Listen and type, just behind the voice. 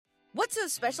What's so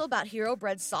special about Hero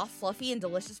Bread's soft, fluffy, and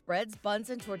delicious breads, buns,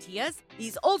 and tortillas?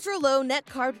 These ultra-low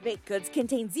net-carb baked goods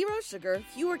contain zero sugar,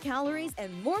 fewer calories,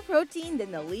 and more protein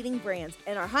than the leading brands,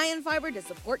 and are high in fiber to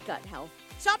support gut health.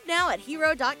 Shop now at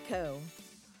hero.co.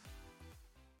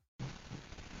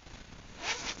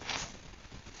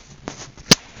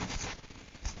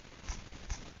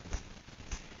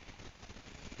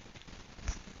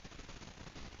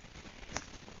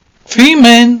 Three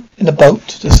Men in a Boat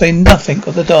to Say Nothing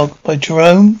of the Dog by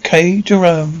Jerome K.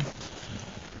 Jerome.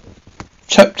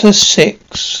 Chapter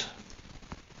 6.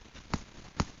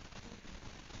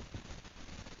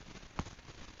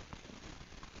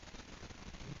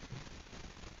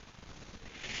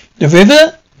 The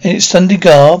river in its Sunday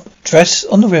garb, dress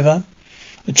on the river,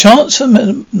 the chance for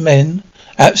men,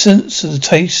 absence of the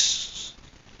tastes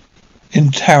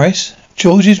in Harris,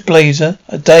 George's blazer,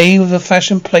 a day with a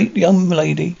fashion plate young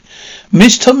lady,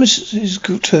 Miss Thomas's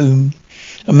tomb,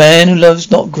 a man who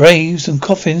loves not graves and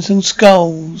coffins and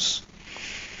skulls.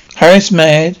 Harris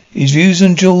mad, his views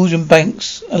on George and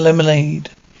Banks a lemonade.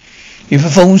 He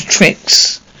performs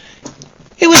tricks.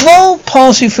 It was while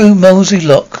passing through Moseley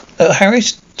Lock that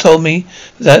Harris told me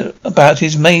that about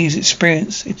his maze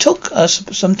experience. It took us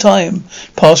some time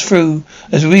to pass through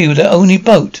as we were the only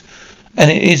boat, and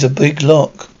it is a big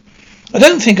lock. I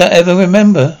don't think I ever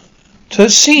remember to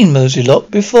have seen Moseley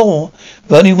Lock before,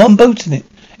 with only one boat in it.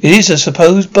 It is, I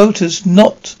suppose, boaters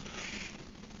not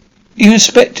even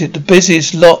respected the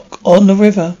busiest lock on the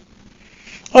river.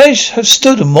 I have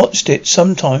stood and watched it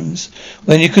sometimes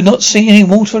when you could not see any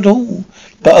water at all,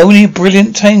 but only a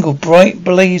brilliant tangle of bright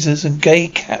blazers and gay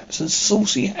caps and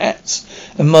saucy hats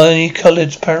and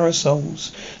many-coloured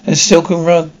parasols and silken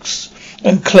rugs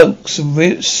and cloaks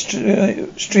and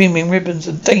streaming ribbons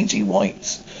and dainty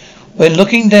whites. When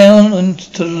looking down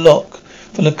into the lock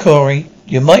from the quarry,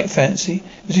 you might fancy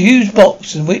it was a huge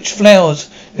box in which flowers,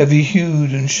 heavy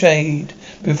hued and shade,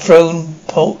 been thrown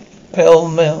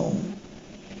pell-mell.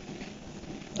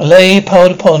 Lay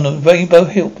piled upon a rainbow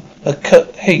heap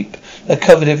that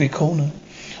covered every corner.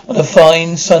 On a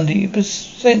fine Sunday, you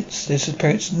presents this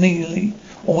appearance nearly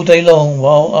all day long,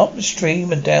 while up the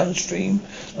stream and down the stream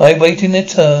lie waiting their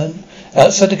turn.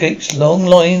 Outside the gates, long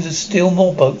lines of still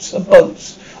more boats and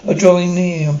boats are drawing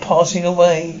near and passing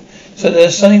away, so that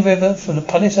the sunny river from the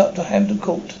Palace up to Hampton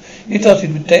Court is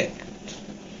dotted with decked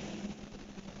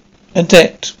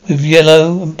with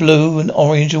yellow and blue and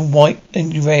orange and white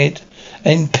and red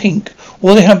and pink.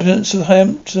 All the inhabitants of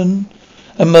Hampton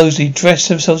and Moseley dress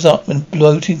themselves up in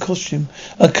bloating costume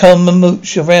and come and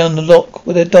mooch around the lock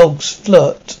with their dogs,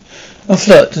 flirt and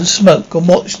smoke and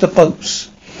watch the boats.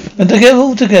 And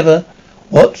all together,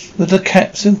 what with the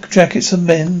caps and jackets of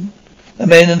men, the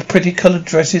men and the pretty coloured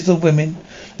dresses of women,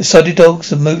 the soddy dogs,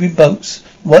 the moving boats,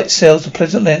 white sails, the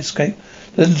pleasant landscape,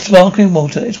 the sparkling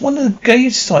water, it's one of the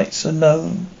gayest sights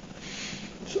known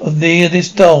near this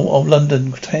dull old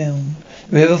London town.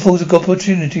 If ever falls a good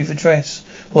opportunity for dress,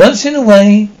 once in a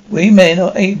way, we men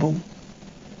are able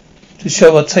to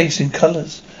show our taste in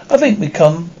colours. I think we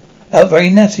come out very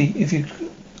natty, if you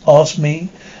ask me.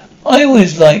 I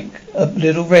always like a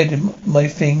little red in my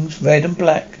things, red and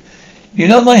black. You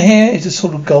know, my hair is a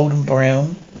sort of golden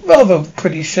brown, rather a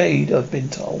pretty shade, I've been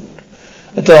told.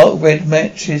 A dark red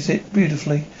matches it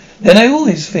beautifully. Then I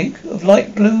always think of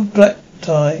light blue black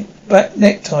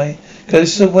necktie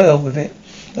goes so well with it.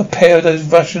 A pair of those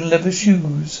Russian leather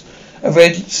shoes, a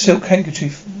red silk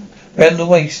handkerchief round the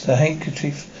waist. The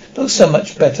handkerchief looks so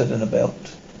much better than a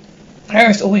belt.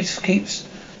 Harris always keeps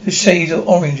the shades of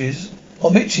oranges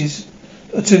or mixes,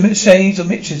 two shades or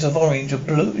mixtures of orange or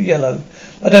blue, yellow.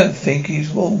 I don't think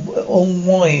he's all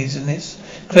wise in this.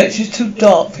 Collection is too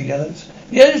dark for yellows.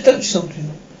 Yellows don't suit him.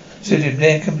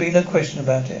 There can be no question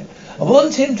about it. I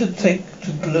want him to take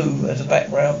to blue as a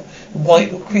background,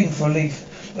 white or cream for a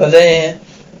leaf. But there,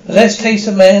 the less taste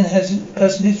a man has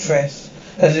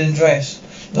in dress,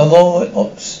 the more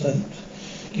obstinate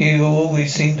he will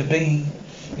always seem to be.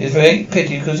 It's a very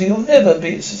pity, because he will never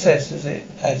be a success as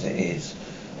it is.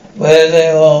 Where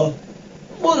there are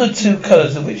one or two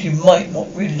colours of which he might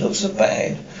not really look so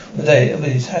bad with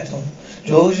his hat on.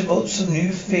 George has bought some new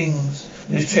things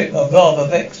with his trip. I'm rather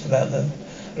vexed about them.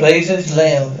 Blazer is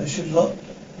loud. I should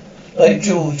like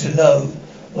George to know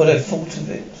what I thought of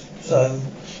it. So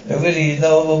there really is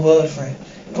no other word for it.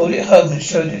 He brought it home and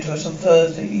showed it to us on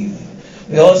Thursday evening.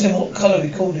 We asked him what colour he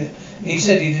called it. He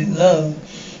said he didn't know.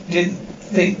 He didn't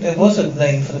think there was a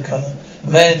name for the colour.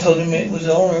 The man told him it was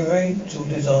an oriental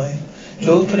design.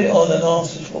 George put it on and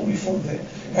asked us what we thought of it.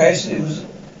 Harris said it was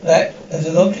that as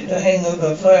an object to hang over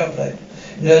a fireplace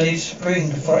in early spring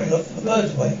to frighten off the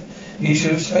birds away. You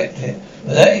should respect it.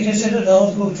 But that he considered an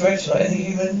article of dress like any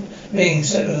human being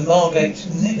except for the Margate's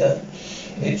nigger,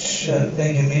 it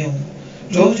made him ill.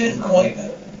 George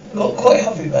got quite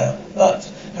huffy about it, but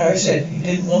Harris said he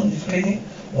didn't want his opinion.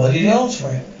 Why did he ask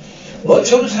for it? What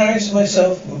troubles Harris and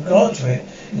myself with regard to it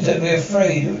is that we're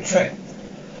afraid it would attract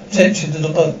attention to the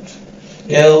boat.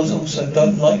 Girls also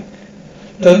don't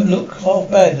look half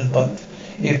bad in the boat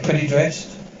if prettily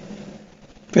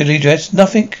dressed.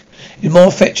 Nothing is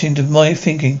more fetching to my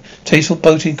thinking, tasteful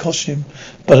boating costume.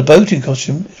 But a boating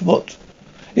costume is what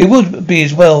it would be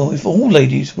as well if all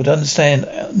ladies would understand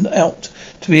out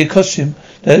to be a costume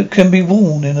that can be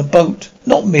worn in a boat,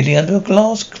 not merely under a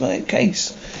glass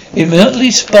case. It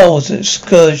merely spoils the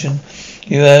excursion.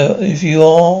 You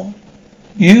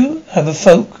have a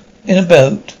folk in a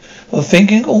boat who are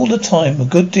thinking all the time a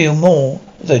good deal more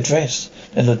of their dress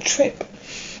than a trip.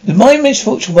 It was my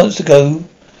misfortune once to go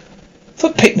for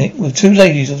a picnic with two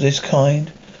ladies of this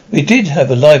kind. We did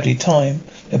have a lively time.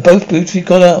 They're both beautifully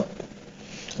got up,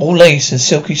 all lace and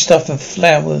silky stuff and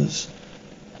flowers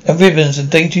and ribbons and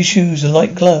dainty shoes and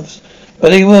light gloves. But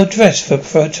they were dressed for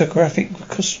photographic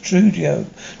studio,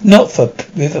 not for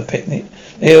river picnic.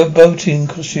 They were boating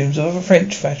costumes of a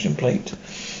French fashion plate.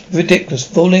 Ridiculous,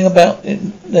 fooling about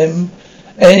in them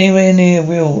anywhere near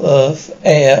real earth,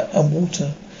 air and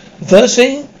water. The first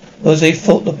thing was they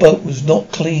thought the boat was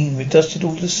not clean. We dusted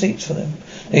all the seats for them.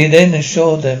 They then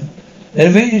assured them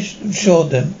it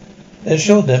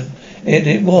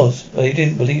was, but they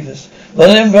didn't believe us. One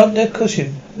of them rubbed their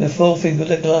cushion with their forefinger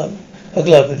with a glove,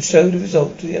 and showed the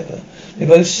result to the other. They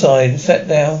both sighed and sat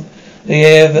down, the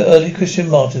air of the early Christian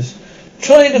martyrs,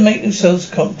 trying to make themselves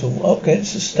comfortable up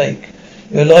against the stake.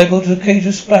 You're liable to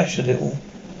occasionally splash a little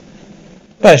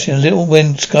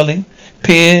when sculling,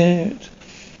 peered,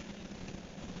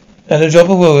 and a drop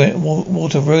of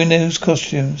water ruined those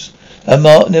costumes. A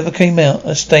mark never came out.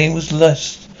 A stain was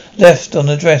left on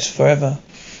the dress forever.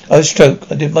 I was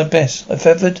stroked. I did my best. I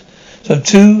feathered some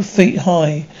 2 feet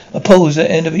high. A pole was at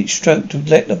the end of each stroke to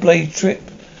let the blade drip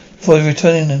before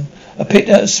returning them. I picked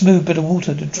out a smooth bit of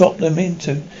water to drop them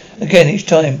into. Again each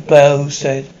time, Blow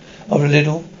said, after a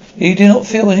little, he did not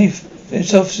feel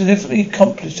himself significantly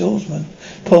accomplished oarsman.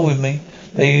 Pull with me.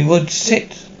 But he would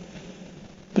sit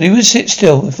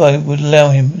still if I would allow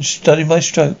him and study my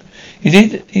stroke.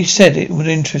 He said it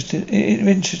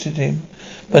interested him.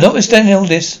 But notwithstanding all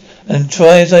this, and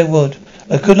try as I would,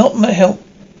 I could not help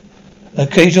an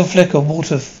occasional fleck of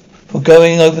water for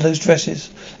going over those dresses.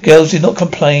 Girls did not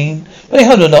complain, but they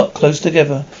huddled up close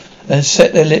together and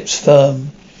set their lips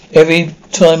firm. Every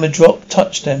time a drop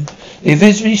touched them, they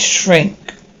visibly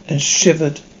shrank and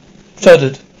shuddered.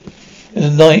 It was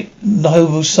a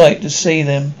noble sight to see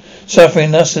them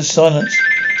suffering thus in silence,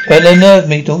 but they nerved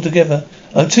me altogether.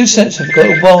 I'm too sensitive, got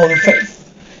a wild and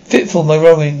fitful my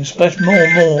rowing, and splashed more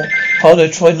and more, harder I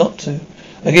tried not to.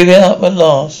 I gave it up at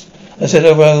last. I said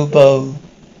I row Bo.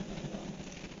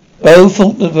 Bo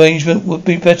thought the arrangement would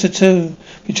be better too.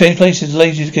 We changed places. The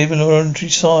ladies gave an involuntary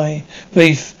sigh,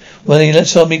 relief, when he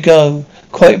saw me go.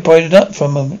 Quite brightened up for a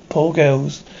moment. Poor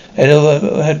girls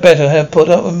had better have put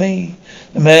up with me.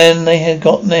 The man they had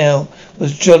got now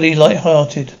was jolly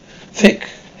light-hearted,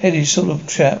 thick-headed sort of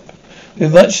chap,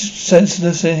 with much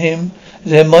sensibility in him,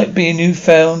 as there might be a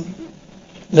newfound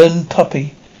learned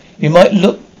puppy. You might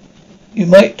look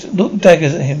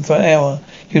daggers at him for an hour.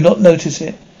 He would not notice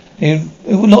it. It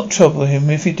would not trouble him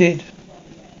if he did.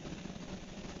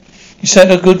 He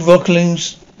sat a good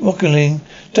rocking,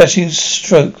 dashing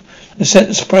stroke, and set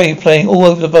the spray playing all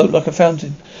over the boat like a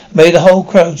fountain. Made the whole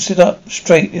crowd sit up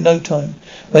straight in no time.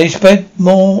 But he spread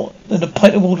more than a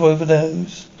pint of water over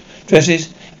those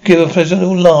dresses, give a pleasant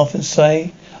little laugh and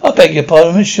say, I beg your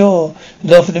pardon, I'm sure,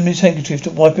 and offered him his handkerchief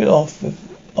to wipe it off with.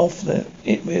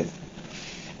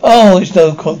 Oh, it's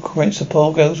no consequence, the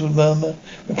poor girls would murmur,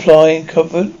 replying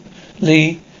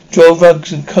covertly, draw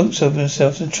rugs and coats over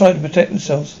themselves and try to protect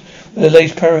themselves with their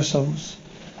lace parasols.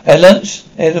 At lunch,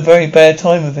 they had a very bad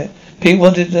time of it. Pete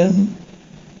wanted them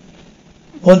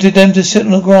to sit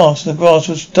on the grass, and the grass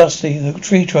was dusty, and the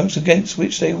tree trunks against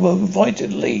which they were invited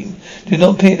to lean did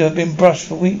not appear to have been brushed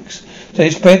for weeks. So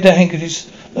they spread their handkerchiefs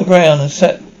on the ground and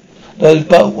sat those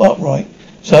both upright.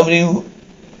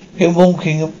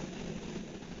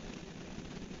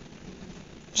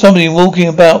 Somebody walking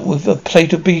about with a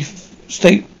plate of beef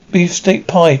steak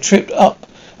pie tripped up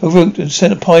a root and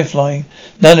sent a pie flying.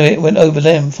 None of it went over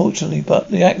them, fortunately, but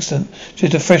the accident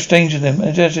just a fresh danger to them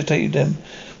and agitated them.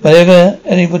 Whenever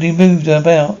anybody moved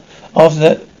about after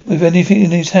that with anything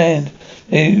in his hand,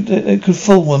 they could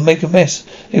fall and make a mess.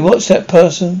 They watched that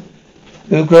person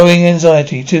with growing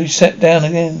anxiety till he sat down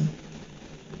again.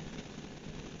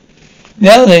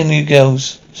 Now then, you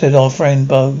girls, said our friend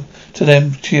Bo to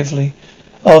them cheerfully,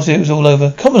 after it was all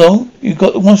over. Come along, you've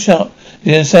got to wash up.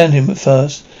 They didn't understand him at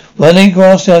first. When they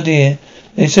grasped the idea,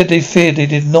 they said they feared they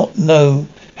did not know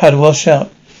how to wash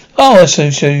up. Oh, I'll soon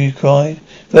show you, he cried.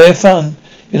 Very fun.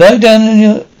 You lie down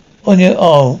you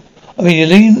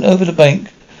lean over the bank,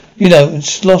 and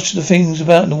slosh the things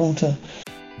about in the water.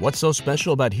 What's so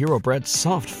special about Hero Bread's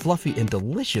soft, fluffy, and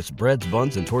delicious breads,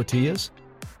 buns, and tortillas?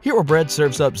 Hero Bread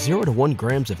serves up 0 to 1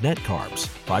 grams of net carbs,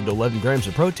 5 to 11 grams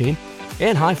of protein,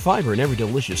 and high fiber in every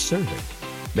delicious serving.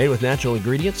 Made with natural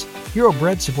ingredients, Hero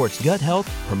Bread supports gut health,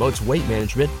 promotes weight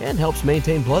management, and helps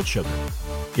maintain blood sugar.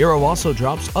 Hero also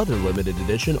drops other limited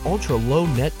edition ultra-low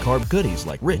net carb goodies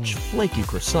like rich, flaky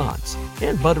croissants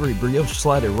and buttery brioche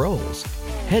slider rolls.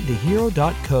 Head to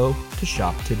hero.co to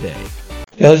shop today.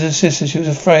 The elder sister, she was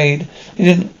afraid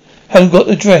he hadn't got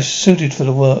the dress suited for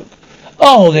the work.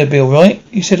 Oh, they'll be all right,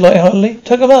 he said lightheartedly.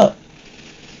 Tuck 'em up.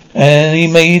 And he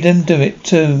made them do it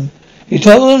too. He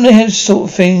told them that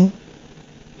sort of thing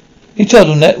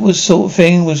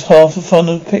was half the fun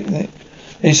of the picnic.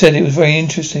 They said it was very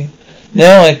interesting.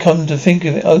 Now I come to think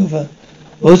of it over.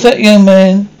 Was that young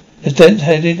man as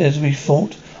dense-headed as we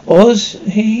thought? Or was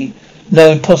he?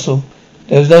 No, impossible.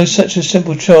 There was no such a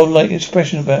simple childlike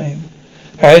expression about him.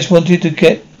 Harris wanted to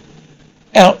get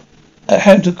out at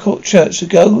Hampton Court Church to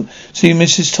go see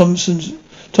Mrs.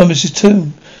 Thomas's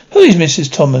tomb. Who is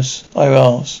Mrs. Thomas? I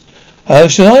asked. How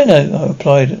should I know? I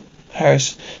replied.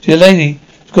 Harris, she's a lady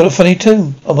who's got a funny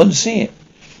tomb. I want to see it.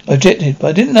 I objected, but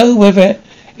I didn't know whether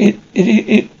it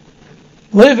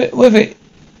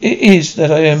is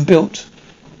that I am built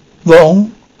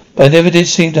wrong, but I never did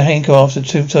seem to hanker after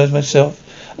tombstones myself.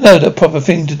 I know the proper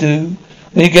thing to do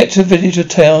when you get to a village or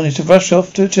town is to rush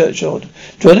off to a churchyard,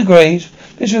 join the graves.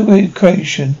 It's a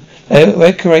recreation.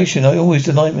 I always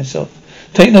deny myself.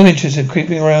 Take no interest in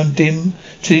creeping around dim,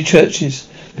 chilly churches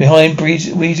behind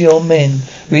wheezy old men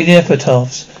reading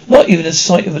epitaphs. Not even the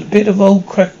sight of a bit of old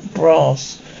cracked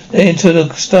brass let into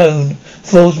the stone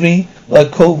fills me with a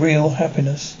cold real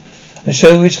happiness. I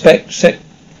show respectful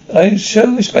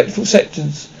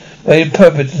acceptance very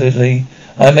imperfectly.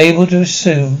 I am able to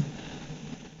assume,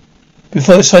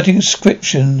 before citing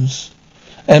inscriptions,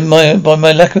 and by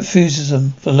my lack of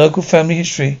enthusiasm for local family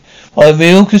history, I have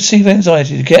real conceived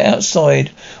anxiety to get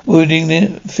outside, wounding their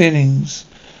feelings.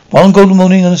 One golden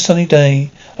morning on a sunny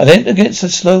day, I leant against a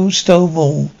slow stone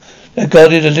wall that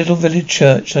guarded a little village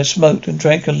church. I smoked and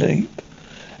drank a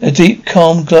deep,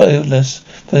 calm gladness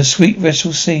for the sweet,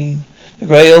 restful scene. The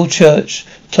grey old church,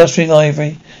 clustering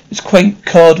ivy, its quaint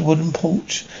carved wooden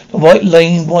porch, the white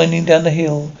lane winding down the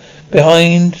hill,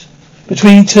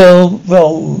 between tall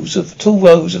rows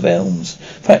of elms,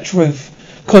 thatched roof,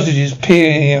 cottages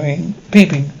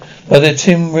peeping by their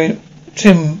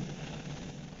tim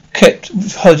kept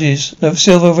hedges, the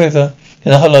silver river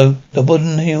in a hollow, the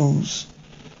wooded hills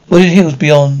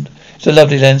beyond. It's a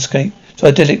lovely landscape, so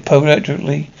idyllic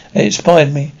poetically, it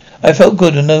inspired me. I felt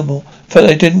good and noble, felt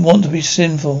I didn't want to be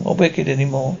sinful or wicked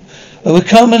anymore. I would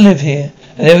come and live here,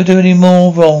 and never do any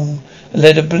more wrong, and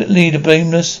lead a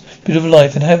blameless, beautiful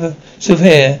life, and have a silver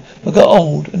hair, but got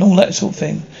old, and all that sort of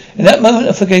thing. In that moment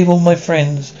I forgave all my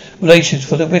friends, relations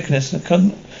for their wickedness and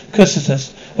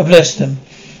cussedness. I blessed them.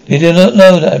 They did not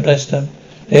know that I blessed them.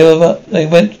 They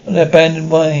went their abandoned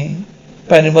way,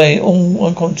 all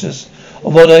unconscious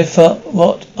of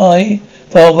what I,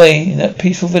 far away in that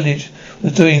peaceful village,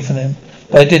 was doing for them.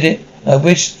 But I did it. I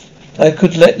wished I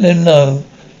could let them know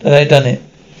that I had done it,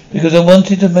 because I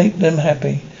wanted to make them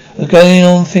happy. I was going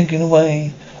on thinking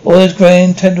away all those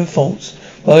grand, tender thoughts,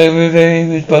 while every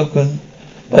was broken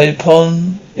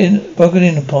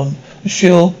in upon, a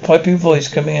shrill, piping voice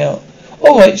coming out.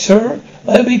 All right, sir.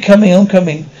 I'm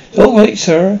coming. It's all right,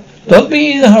 sir. Don't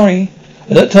be in a hurry.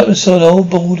 I looked up and saw an old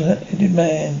bald-headed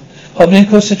man hobbling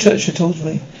across the church towards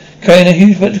me, carrying a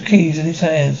huge bunch of keys in his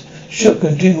hands, shook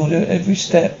and jingled at every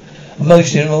step, and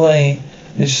motioned him away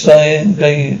with silent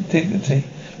dignity.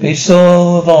 But he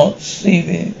saw advance,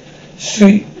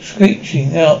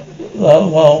 screeching out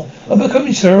while I'm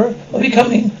coming, sir. I'll be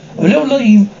coming. I'm a little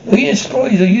lame. I ain't as spry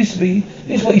as I used to be.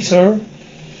 This way, sir.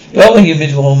 Go away, you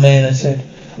miserable old man, I said.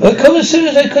 I'll come as soon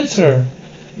as I could, sir,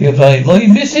 he replied. My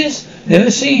missus never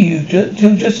see you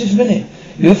till just this minute.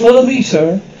 You'll follow me,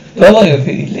 sir. Go away with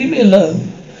you. Leave me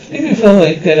alone. Leave me before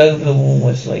I get over the wall,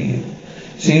 I say you.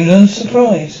 Seemed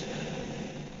unsurprised.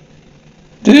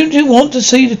 Don't you want to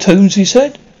see the tombs, he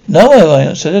said. No, I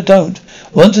answered, I don't.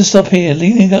 I want to stop here,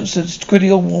 leaning against the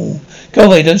gritty old wall. Go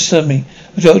away, don't disturb me.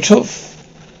 I've got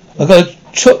a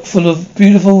chock full of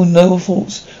beautiful and noble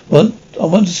thoughts. I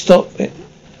want to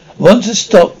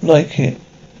stop like it.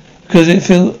 because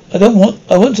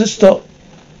I want to stop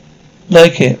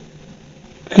like it,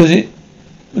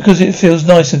 because it feels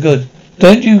nice and good.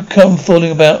 Don't you come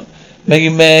fooling about,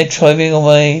 making mad, driving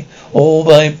away all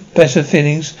my better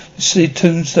feelings, silly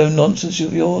tombstone nonsense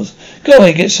of yours. Go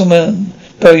away, get someone,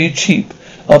 bury you cheap.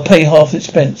 I'll pay half the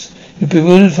expense. He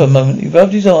bewildered for a moment. He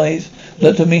rubbed his eyes,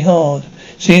 looked at me hard.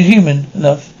 Seemed human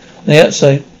enough on the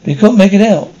outside, but he couldn't make it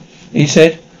out. He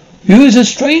said, "You is a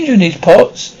stranger in these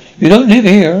parts. You don't live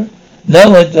here."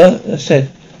 "No, I don't," I said.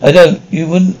 "I don't. You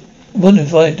wouldn't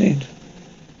if I did."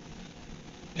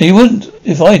 "You wouldn't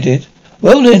if I did."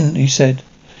 "Well then," he said,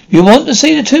 "you want to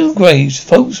see the tomb graves.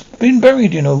 Folks been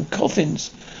buried,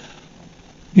 coffins."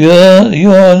 You are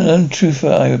an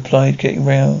untruther," I replied, getting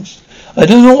roused. "I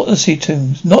don't want to see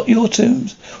tombs. Not your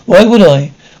tombs. Why would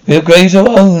I? We have graves of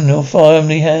our own, your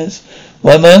family has.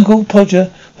 Why, my Uncle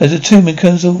Podger has a tomb in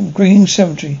Kensal Green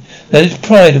Cemetery. That is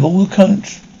pride of all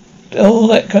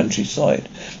that countryside.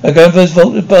 My grandfather's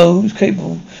vaulted bow was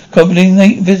capable of accompanying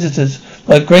 8 visitors.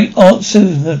 My great Aunt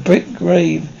Susan, a brick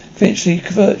grave, Finchley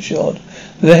churchyard,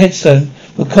 with a headstone,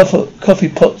 with coffee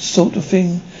pot sort of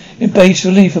thing, in bas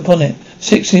relief upon it,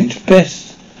 6-inch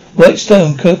best white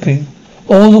stone coping,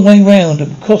 all the way round,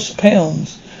 and cost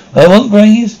pounds. I want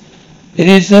graves. It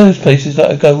is those places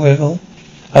that I go, Revel.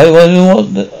 I don't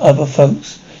want the other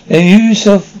folks. When you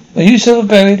yourself are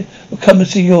buried, I'll come and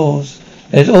see yours.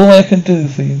 That is all I can do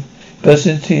for you." He burst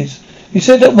into tears. "You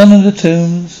said that one of the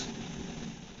tombs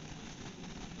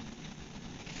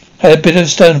had a bit of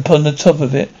stone upon the top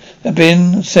of it, had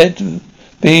been said to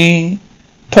be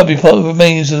probably part of the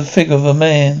remains of the figure of a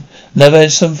man. Another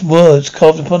had some words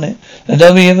carved upon it, and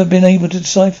nobody ever been able to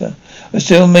decipher. But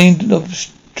still remained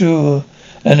obscure,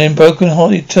 and in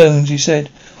broken-hearted tones he said,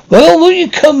 'Well, will you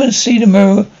come and see the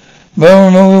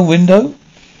memorial window?'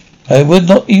 I would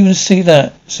not even see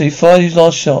that, so he fired his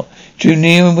last shot, drew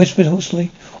near and whispered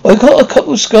hoarsely, 'I got a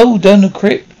couple of skulls down the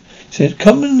crypt.' He said,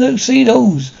 'Come and see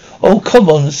those.' 'Oh, come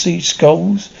on and see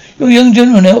skulls. You're a young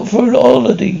gentleman out for a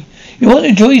holiday. You want to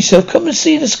enjoy yourself. Come and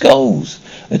see the skulls.'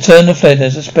 I turned and fled.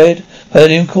 As I sped,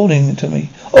 heard him calling to me.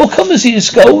 'Oh, come and see the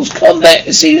skulls. Come back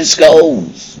and see the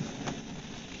skulls.'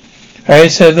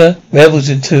 Harris Heather revels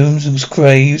in tombs and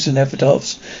graves and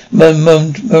epitaphs,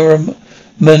 monumental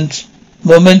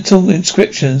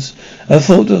inscriptions, and the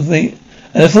thought of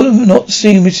not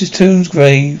seeing Mrs. Tomb's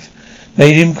grave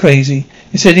made him crazy.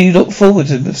 He said he looked forward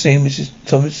to seeing Mrs.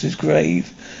 Thomas's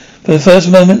grave. For the first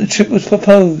moment the trip was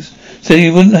proposed. Said he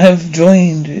wouldn't have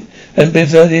joined it, hadn't been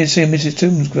for the idea of seeing Mrs.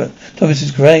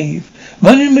 Thomas's grave.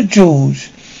 Reminded him of George,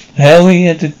 how he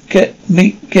had to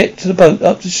get to the boat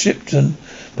up to Shipton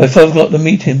by 5 o'clock to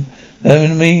meet him.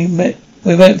 Then we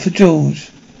went for George.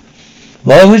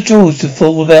 Why was George to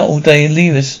fall out all day and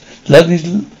leave us,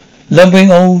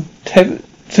 lumbering old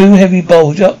too heavy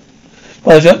barge up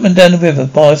and down the river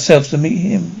by ourselves to meet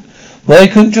him? Why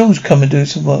couldn't George come and do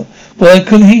some work? Why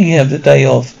couldn't he have the day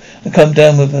off and come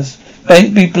down with us?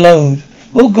 Bank be blowed.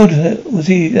 What good was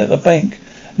he at the bank?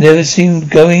 Never seen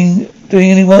doing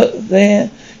any work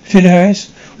there? Said Harris.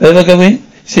 Wherever I go in,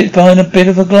 sits behind a bit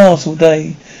of a glass all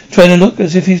day, trying to look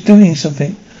as if he's doing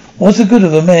something. What's the good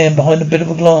of a man behind a bit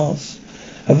of a glass?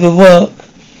 I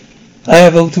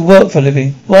have all to work for a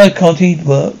living. Why can't he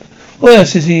work? What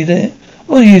else is he there?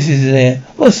 What use is he there?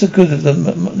 What's the good of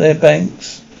their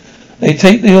banks? They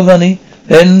take your money,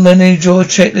 then when they draw a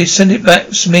check, they send it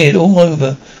back smeared all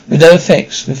over, with no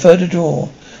effects. Refer to draw.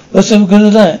 What's the good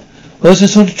of that? What's the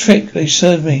sort of trick they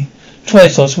served me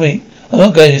twice last week? I'm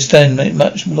not going to stand it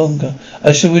much longer.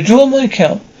 I shall withdraw my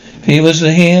account. If he was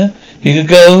here, he could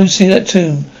go and see that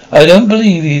tomb. I don't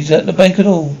believe he's at the bank at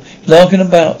all. He's larking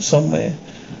about somewhere.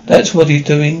 That's what he's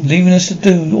doing, leaving us to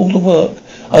do all the work.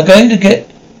 I'm going to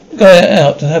go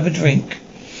out to have a drink.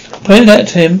 Pointed out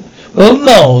to him, well,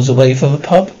 miles away from the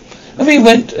pub. And we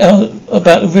went out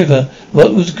about the river,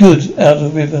 what was good out of the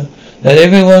river. That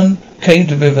everyone came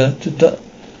to the river to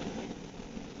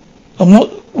and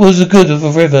what was the good of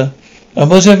the river? And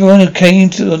was everyone who came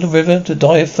to the river to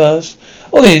die of thirst?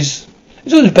 It's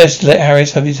always best to let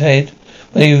Harris have his head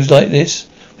when he was like this.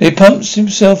 When he pumps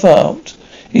himself out,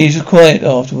 he's quiet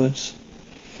afterwards.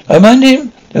 I reminded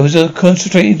him there was a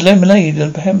concentrated lemonade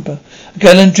and a hamper, a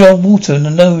gallon jar of water in the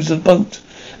nose of the boat.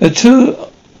 The two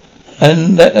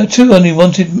only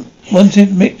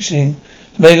wanted mixing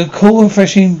to make a cool,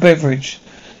 refreshing beverage.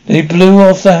 Then he blew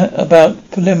off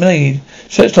about lemonade,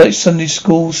 such like Sunday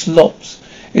school slops.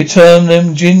 He termed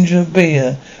them ginger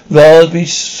beer, raspberry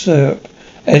syrup,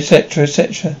 etc.,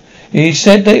 etc. He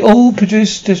said they all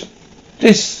produced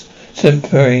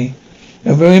dysentery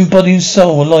and were embodying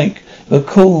soul alike. The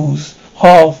cause of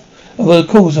half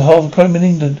the crime in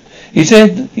England. He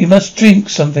said he must drink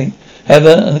something, however,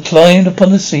 and climbed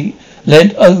upon the seat,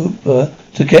 leant over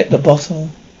to get the bottle.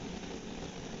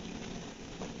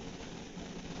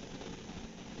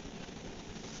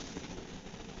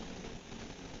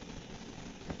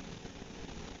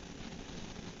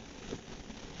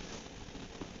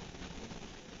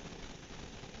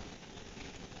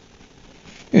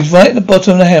 It was right at the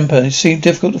bottom of the hamper, and it seemed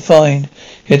difficult to find.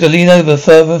 He had to lean over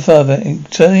further and further,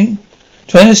 trying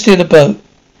to steer the boat,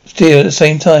 at the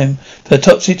same time, for the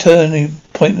topsy-turvy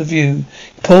point of view.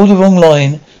 He pulled the wrong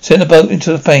line, sent the boat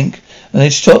into the bank, and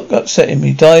his shock upset him.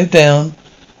 He dived down,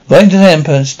 right into the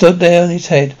hamper, and stood there on his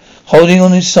head, holding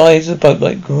on his sides of the boat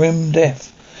like grim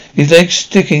death. His legs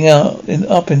sticking out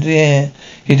up into the air.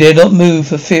 He dared not move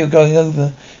for fear of going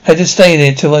over. Had to stay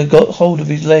there till I got hold of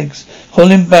his legs,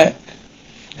 holding him back.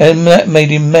 And that made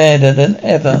him madder than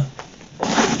ever.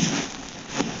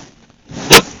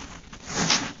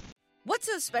 What's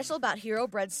so special about Hero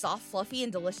Bread's soft, fluffy,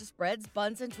 and delicious breads,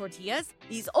 buns, and tortillas?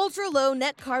 These ultra-low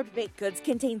net-carb baked goods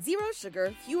contain 0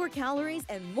 sugar, fewer calories,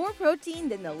 and more protein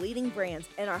than the leading brands,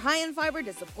 and are high in fiber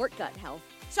to support gut health.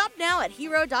 Shop now at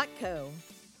Hero.co.